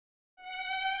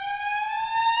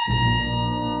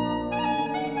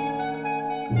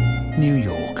New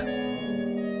York.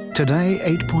 Today,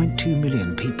 8.2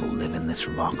 million people live in this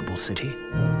remarkable city.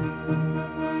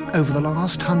 Over the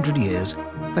last 100 years,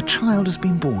 a child has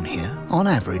been born here, on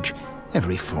average,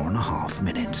 every 4.5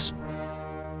 minutes.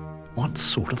 What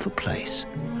sort of a place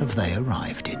have they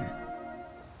arrived in?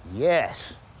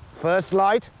 Yes. First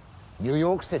light, New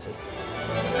York City.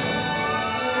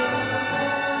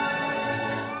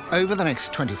 Over the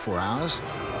next 24 hours,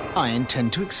 I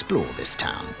intend to explore this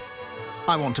town.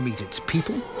 I want to meet its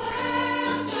people,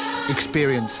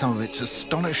 experience some of its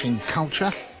astonishing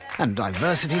culture and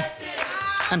diversity,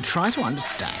 and try to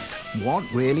understand what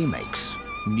really makes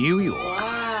New York,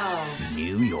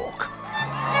 New York.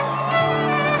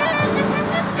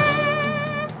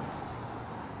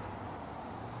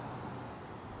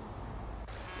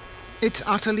 It's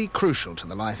utterly crucial to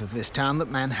the life of this town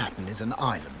that Manhattan is an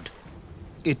island.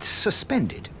 It's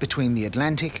suspended between the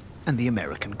Atlantic and the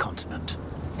American continent.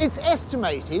 It's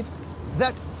estimated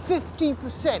that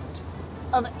 50%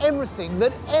 of everything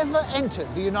that ever entered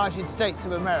the United States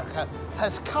of America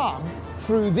has come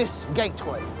through this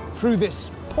gateway, through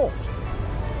this port.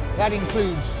 That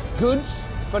includes goods,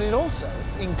 but it also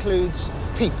includes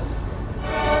people.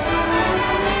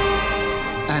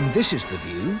 And this is the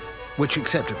view, which,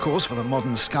 except of course for the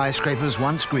modern skyscrapers,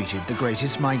 once greeted the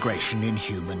greatest migration in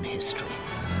human history.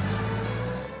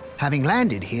 Having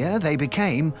landed here, they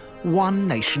became one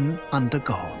nation under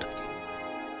God.